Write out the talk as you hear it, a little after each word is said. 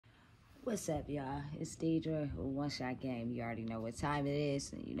What's up, y'all? It's Deidre with One Shot Game. You already know what time it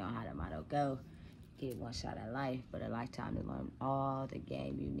is, and you know how the motto go. Get one shot at life, but a lifetime to learn all the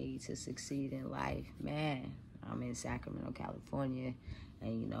game you need to succeed in life. Man, I'm in Sacramento, California,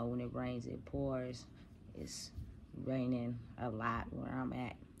 and you know when it rains, it pours. It's raining a lot where I'm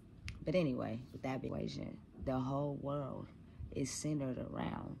at. But anyway, with that equation, the whole world is centered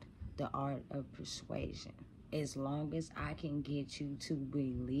around the art of persuasion. As long as I can get you to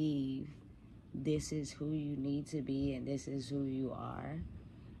believe this is who you need to be and this is who you are,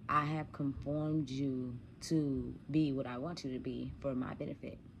 I have conformed you to be what I want you to be for my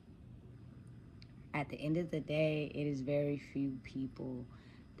benefit. At the end of the day, it is very few people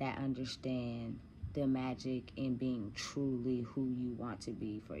that understand the magic in being truly who you want to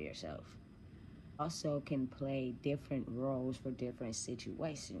be for yourself. Also can play different roles for different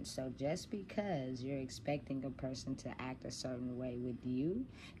situations. So just because you're expecting a person to act a certain way with you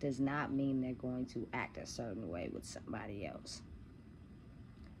does not mean they're going to act a certain way with somebody else.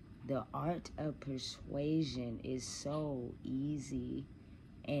 The art of persuasion is so easy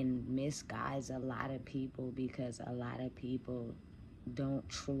and misguides a lot of people because a lot of people don't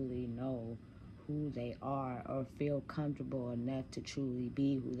truly know who they are or feel comfortable enough to truly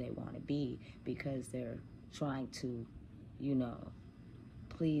be who they want to be because they're trying to,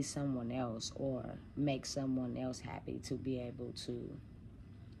 please someone else or make someone else happy to be able to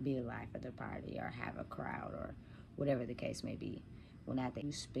be the life of the party or have a crowd or whatever the case may be. When I think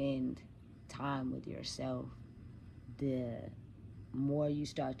you spend time with yourself, the more you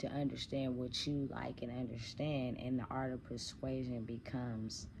start to understand what you like and understand, and the art of persuasion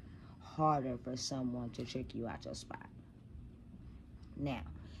becomes harder for someone to trick you out your spot. Now,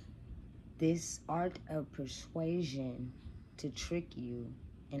 this art of persuasion to trick you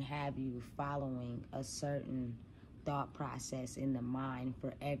and have you following a certain thought process in the mind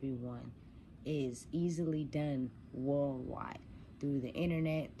for everyone is easily done worldwide through the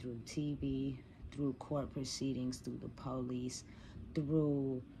internet, through TV, through court proceedings, through the police,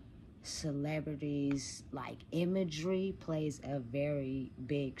 through celebrities. Like, imagery plays a very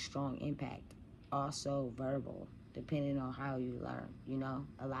big, strong impact. Also verbal, depending on how you learn.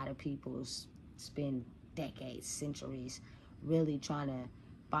 A lot of people spend decades, centuries really trying to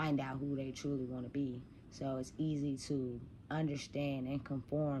find out who they truly want to be. So it's easy to understand and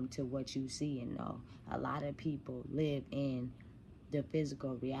conform to what you see and know. A lot of people live in the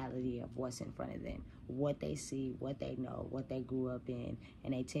physical reality of what's in front of them, what they see, what they know, what they grew up in,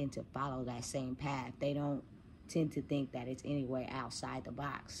 and they tend to follow that same path. They don't tend to think that it's any way outside the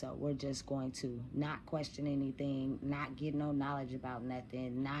box. So we're just going to not question anything, not get no knowledge about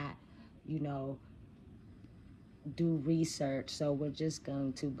nothing, not, do research. So we're just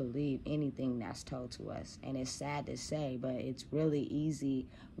going to believe anything that's told to us. And it's sad to say, but it's really easy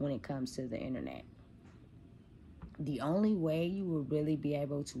when it comes to the internet. The only way you will really be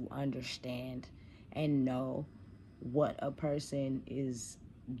able to understand and know what a person is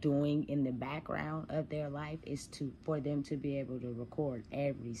doing in the background of their life is for them to be able to record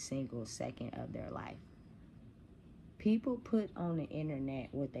every single second of their life. People put on the internet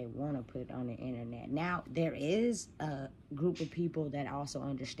what they want to put on the internet. Now, there is a group of people that also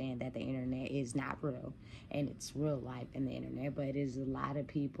understand that the internet is not real and it's real life in the internet, but it is a lot of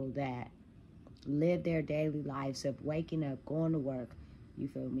people that live their daily lives of waking up, going to work, you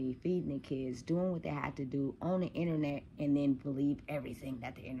feel me, feeding the kids, doing what they have to do on the internet, and then believe everything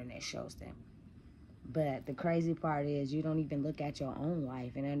that the internet shows them. But the crazy part is you don't even look at your own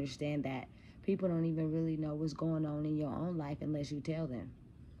life and understand that people don't even really know what's going on in your own life unless you tell them.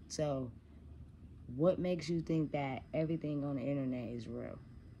 So what makes you think that everything on the internet is real?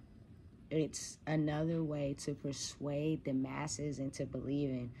 It's another way to persuade the masses into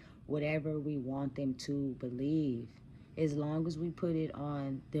believing whatever we want them to believe, as long as we put it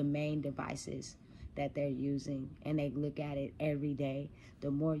on the main devices that they're using and they look at it every day, the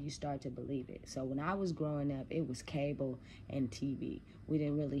more you start to believe it. So when I was growing up, it was cable and TV. We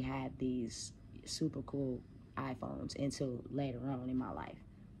didn't really have these super cool iPhones until later on in my life.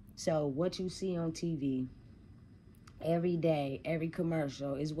 So what you see on TV every day, every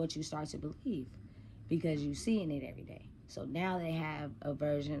commercial, is what you start to believe because you're seeing it every day. So now they have a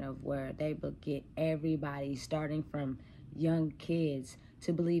version of where they get everybody, starting from young kids,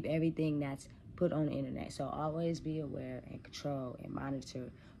 to believe everything that's put on the internet. So always be aware and control and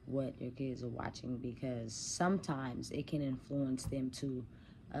monitor what your kids are watching, because sometimes it can influence them to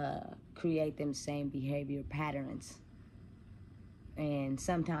create them same behavior patterns, and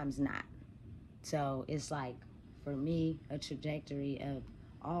sometimes not. So it's like, for me, a trajectory of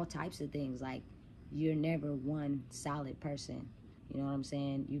all types of things. Like, you're never one solid person. You know what I'm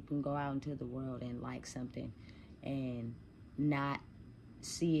saying? You can go out into the world and like something and not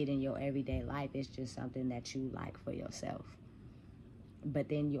see it in your everyday life. It's just something that you like for yourself. But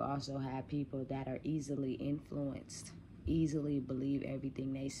then you also have people that are easily influenced, easily believe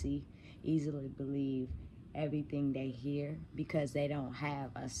everything they see, easily believe everything they hear because they don't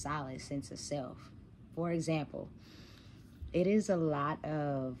have a solid sense of self. For example, it is a lot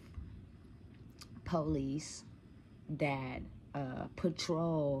of police that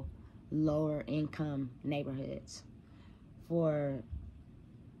patrol lower income neighborhoods for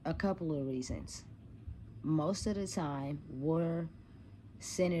a couple of reasons. Most of the time, we're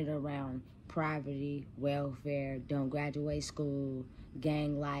centered around poverty, welfare, don't graduate school,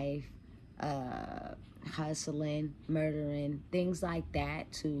 gang life, hustling, murdering, things like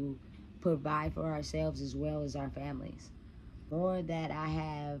that to provide for ourselves as well as our families. More that I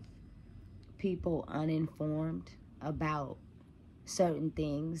have people uninformed about certain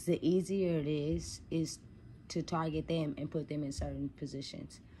things, the easier it is to target them and put them in certain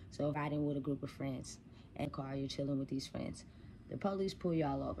positions. So if riding with a group of friends and a car, you're chilling with these friends, the police pull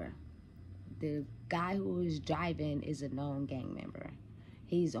y'all over. The guy who is driving is a known gang member.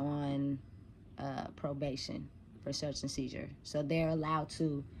 He's on probation for search and seizure. So they're allowed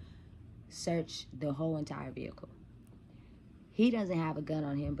to search the whole entire vehicle. He doesn't have a gun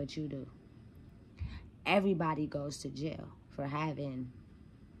on him, but you do. Everybody goes to jail for having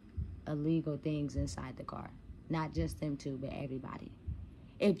illegal things inside the car. Not just them two, but everybody.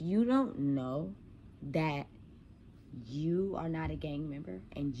 If you don't know that you are not a gang member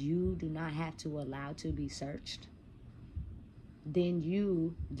and you do not have to allow to be searched, then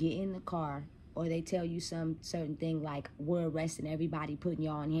you get in the car or they tell you some certain thing like, we're arresting everybody, putting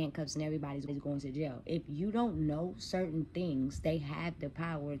y'all in handcuffs and everybody's going to jail. If you don't know certain things, they have the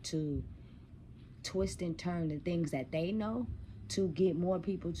power to twist and turn the things that they know to get more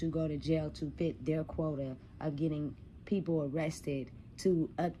people to go to jail to fit their quota of getting people arrested, to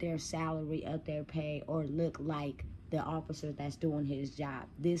up their salary, up their pay, or look like the officer that's doing his job.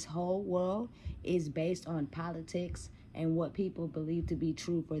 This whole world is based on politics and what people believe to be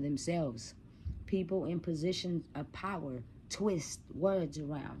true for themselves. People in positions of power twist words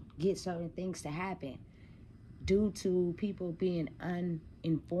around, get certain things to happen due to people being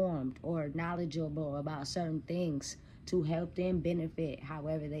uninformed or knowledgeable about certain things to help them benefit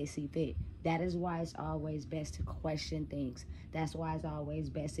however they see fit. That is why it's always best to question things. That's why it's always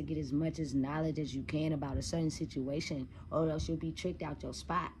best to get as much as knowledge as you can about a certain situation, or else you'll be tricked out your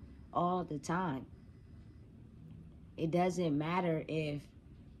spot all the time. It doesn't matter if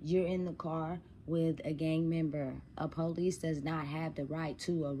you're in the car with a gang member. A police does not have the right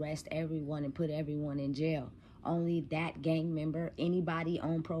to arrest everyone and put everyone in jail. Only that gang member, anybody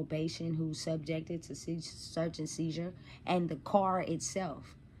on probation who's subjected to search and seizure, and the car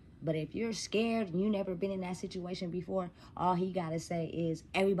itself. But if you're scared and you've never been in that situation before, all he got to say is,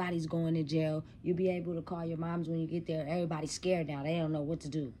 everybody's going to jail. You'll be able to call your moms when you get there. Everybody's scared now. They don't know what to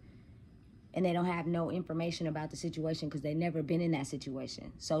do. And they don't have no information about the situation because they've never been in that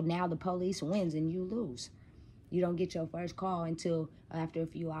situation. So now the police wins and you lose. You don't get your first call until after a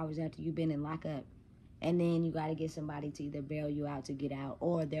few hours after you've been in lockup. And then you got to get somebody to either bail you out to get out,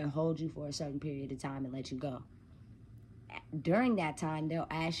 or they'll hold you for a certain period of time and let you go. During that time, they'll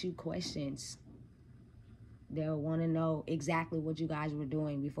ask you questions. They'll want to know exactly what you guys were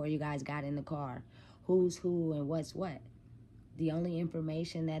doing before you guys got in the car. Who's who and what's what. The only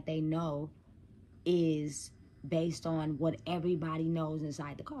information that they know is based on what everybody knows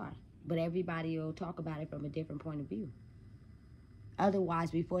inside the car. But everybody will talk about it from a different point of view. Otherwise,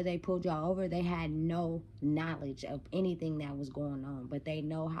 before they pulled y'all over, they had no knowledge of anything that was going on. But they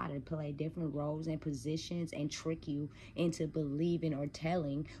know how to play different roles and positions and trick you into believing or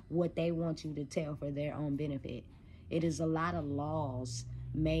telling what they want you to tell for their own benefit. It is a lot of laws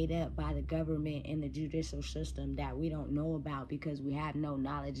made up by the government and the judicial system that we don't know about because we have no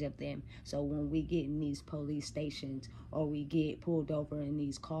knowledge of them. So when we get in these police stations or we get pulled over in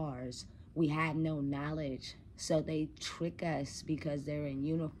these cars, we have no knowledge. So they trick us because they're in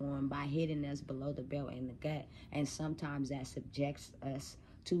uniform by hitting us below the belt and the gut. And sometimes that subjects us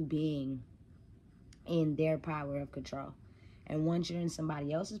to being in their power of control. And once you're in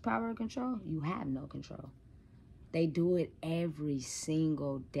somebody else's power of control, you have no control. They do it every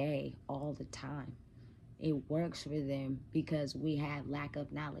single day, all the time. It works for them because we have lack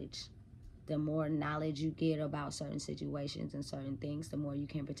of knowledge. The more knowledge you get about certain situations and certain things, the more you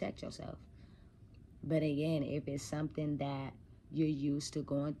can protect yourself. But again, if it's something that you're used to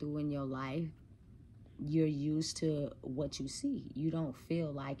going through in your life, you're used to what you see. You don't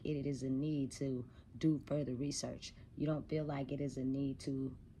feel like it is a need to do further research. You don't feel like it is a need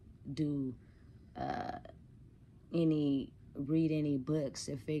to do read any books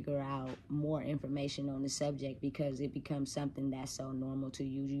to figure out more information on the subject, because it becomes something that's so normal to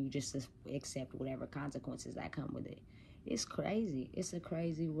you. You just accept whatever consequences that come with it. It's crazy. It's a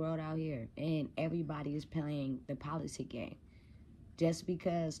crazy world out here, and everybody is playing the politic game. Just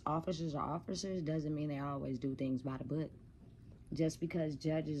because officers are officers doesn't mean they always do things by the book. Just because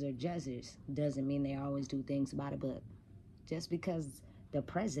judges are judges doesn't mean they always do things by the book. Just because the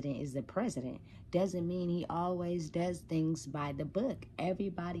president is the president doesn't mean he always does things by the book.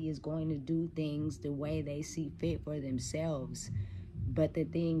 Everybody is going to do things the way they see fit for themselves. But the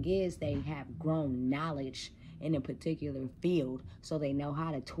thing is, they have grown knowledge in a particular field, so they know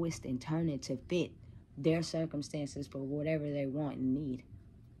how to twist and turn it to fit their circumstances for whatever they want and need.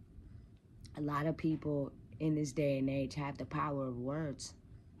 A lot of people in this day and age have the power of words,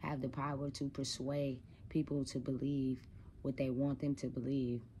 have the power to persuade people to believe what they want them to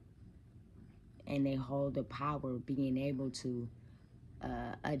believe, and they hold the power of being able to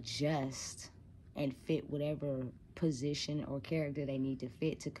adjust and fit whatever position or character they need to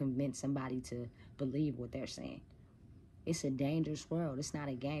fit to convince somebody to believe what they're saying. It's a dangerous world. It's not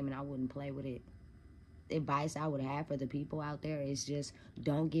a game, and I wouldn't play with it. The advice I would have for the people out there is just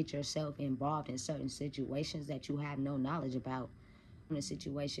don't get yourself involved in certain situations that you have no knowledge about. In a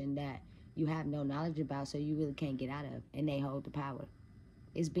situation that you have no knowledge about, so you really can't get out of, and they hold the power.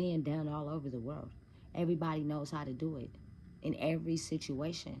 It's being done all over the world. Everybody knows how to do it in every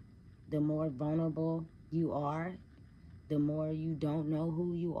situation. The more vulnerable you are, the more you don't know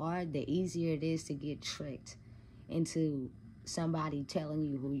who you are, the easier it is to get tricked into somebody telling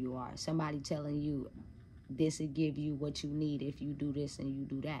you who you are, somebody telling you this will give you what you need if you do this and you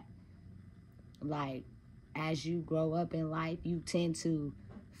do that. Like, as you grow up in life, you tend to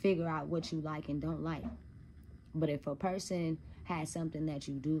figure out what you like and don't like. But if a person has something that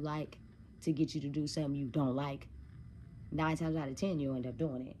you do like to get you to do something you don't like, 9 times out of 10 you'll end up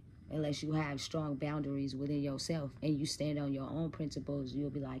doing it. Unless you have strong boundaries within yourself and you stand on your own principles, you'll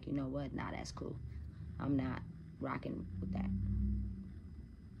be like, you know what, nah, that's cool. I'm not rocking with that.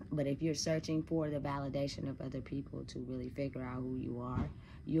 But if you're searching for the validation of other people to really figure out who you are,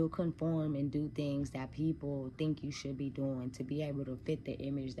 you'll conform and do things that people think you should be doing to be able to fit the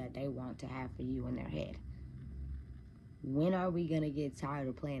image that they want to have for you in their head. When are we going to get tired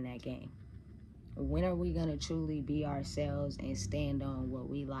of playing that game? When are we going to truly be ourselves and stand on what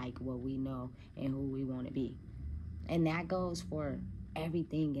we like, what we know, and who we want to be? And that goes for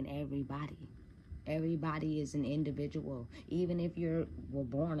everything and everybody. Everybody is an individual. Even if you were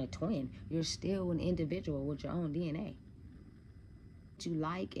born a twin, you're still an individual with your own DNA. What you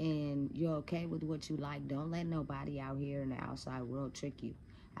like and you're okay with what you like, don't let nobody out here in the outside world trick you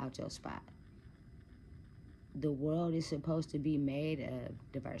out your spot. The world is supposed to be made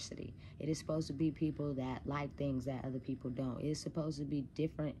of diversity. It is supposed to be people that like things that other people don't. It is supposed to be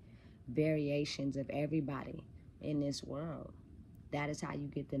different variations of everybody in this world. That is how you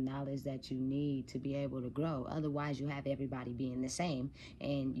get the knowledge that you need to be able to grow. Otherwise, you have everybody being the same,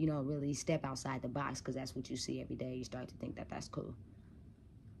 and you don't really step outside the box because that's what you see every day. You start to think that that's cool.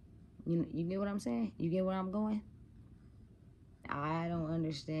 You get what I'm saying? You get where I'm going? I don't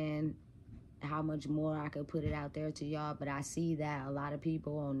understand how much more I could put it out there to y'all, but I see that a lot of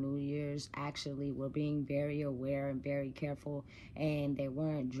people on New Year's actually were being very aware and very careful, and they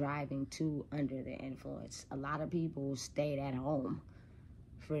weren't driving too under the influence. A lot of people stayed at home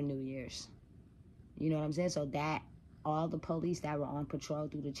for New Year's. You know what I'm saying? So that all the police that were on patrol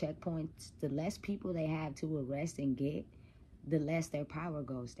through the checkpoints, the less people they have to arrest and get, the less their power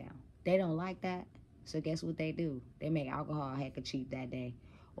goes down. They don't like that, so guess what they do? They make alcohol hecka cheap that day,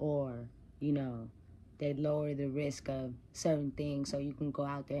 or they lower the risk of certain things so you can go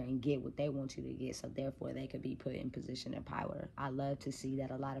out there and get what they want you to get, so therefore they could be put in position of power. I love to see that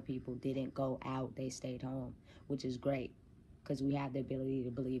a lot of people didn't go out, they stayed home, which is great, because we have the ability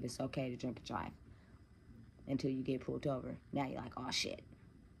to believe it's okay to drink and drive until you get pulled over. Now you're like, oh shit.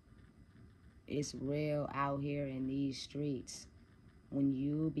 It's real out here in these streets. When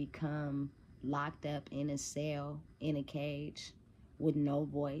you become locked up in a cell, in a cage, with no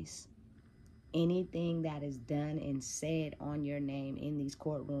voice, anything that is done and said on your name in these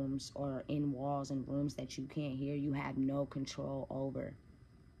courtrooms or in walls and rooms that you can't hear, you have no control over.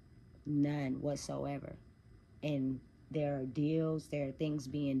 None whatsoever. And there are deals, there are things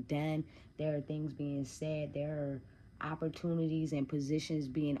being done, there are things being said, there are opportunities and positions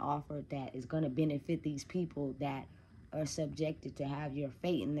being offered that is going to benefit these people that are subjected to have your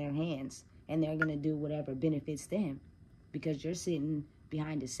fate in their hands, and they're going to do whatever benefits them, because you're sitting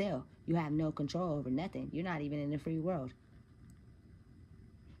behind a cell. You have no control over nothing. You're not even in the free world.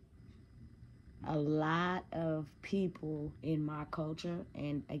 A lot of people in my culture,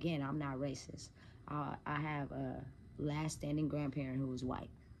 and again, I'm not racist. I have a last standing grandparent who was white.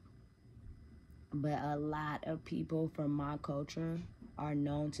 But a lot of people from my culture are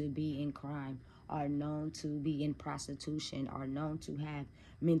known to be in crime, are known to be in prostitution, are known to have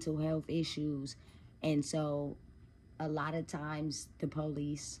mental health issues. And so a lot of times the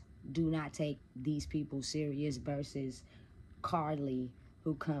police do not take these people serious versus Carly,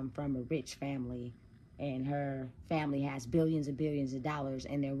 who come from a rich family, and her family has billions and billions of dollars,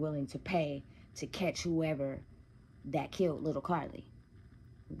 and they're willing to pay to catch whoever that killed little Carly.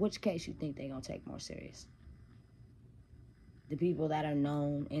 Which case you think they're going to take more serious? The people that are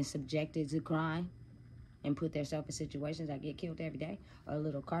known and subjected to crime and put themselves in situations that get killed every day, or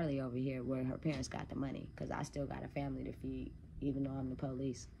little Carly over here where her parents got the money? Because I still got a family to feed, even though I'm the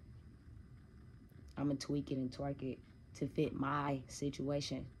police. I'm going to tweak it and twerk it to fit my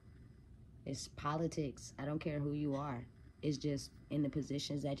situation. It's politics. I don't care who you are. It's just in the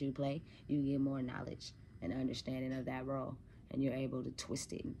positions that you play, you get more knowledge and understanding of that role, and you're able to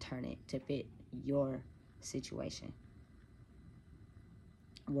twist it and turn it to fit your situation.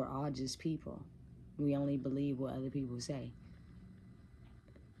 We're all just people. We only believe what other people say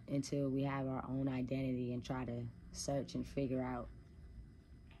until we have our own identity and try to search and figure out,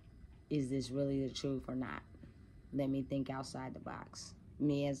 is this really the truth or not? Let me think outside the box.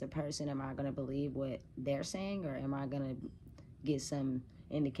 Me as a person, am I going to believe what they're saying, or am I going to get some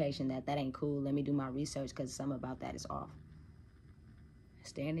indication that that ain't cool? Let me do my research because something about that is off.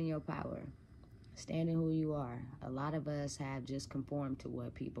 Stand in your power. Stand in who you are. A lot of us have just conformed to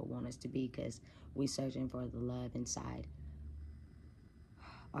what people want us to be because we're searching for the love inside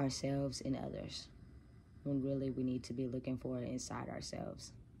ourselves and others, when really we need to be looking for it inside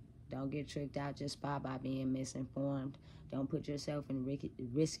ourselves. Don't get tricked out just by being misinformed. Don't put yourself in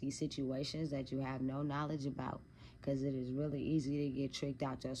risky situations that you have no knowledge about, because it is really easy to get tricked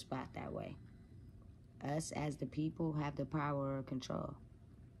out your spot that way. Us as the people have the power of control.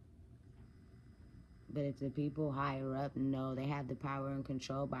 But if the people higher up know they have the power and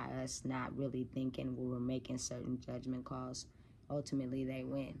control by us not really thinking when we're making certain judgment calls, ultimately they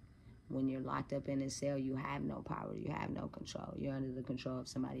win. When you're locked up in a cell, you have no power, you have no control. You're under the control of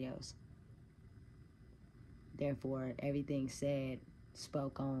somebody else. Therefore, everything said,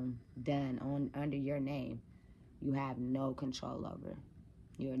 spoke on, done under your name, you have no control over.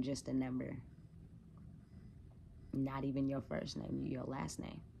 You're just a number. Not even your first name, you're your last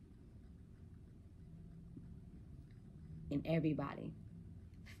name. And everybody,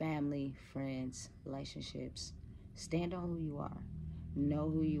 family, friends, relationships, stand on who you are. Know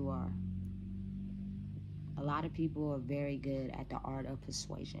who you are. A lot of people are very good at the art of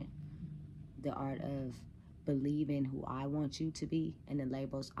persuasion, the art of believing who I want you to be and the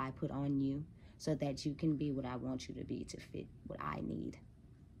labels I put on you so that you can be what I want you to be to fit what I need.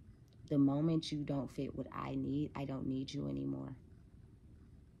 The moment you don't fit what I need, I don't need you anymore.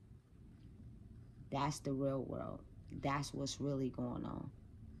 That's the real world. That's what's really going on.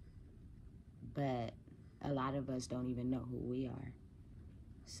 But a lot of us don't even know who we are.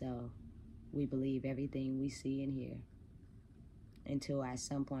 So we believe everything we see and hear until at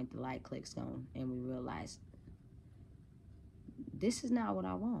some point the light clicks on and we realize, this is not what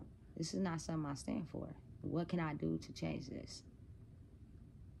I want. This is not something I stand for. What can I do to change this?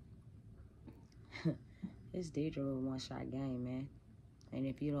 It's Deidre with One Shot Game, man. And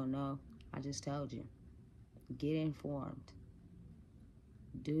if you don't know, I just told you. Get informed.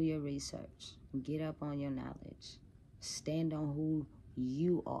 Do your research. Get up on your knowledge. Stand on who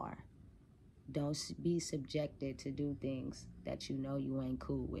you are. Don't be subjected to do things that you know you ain't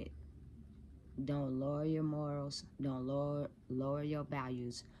cool with. Don't lower your morals. Don't lower your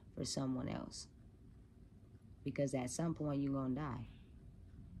values for someone else. Because at some point you're going to die.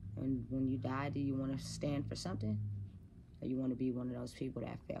 And when you die, do you want to stand for something? Or you want to be one of those people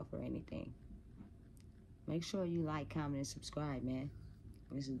that fell for anything? Make sure you like, comment, and subscribe, man.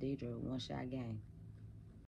 This is Deidre with One Shot Game.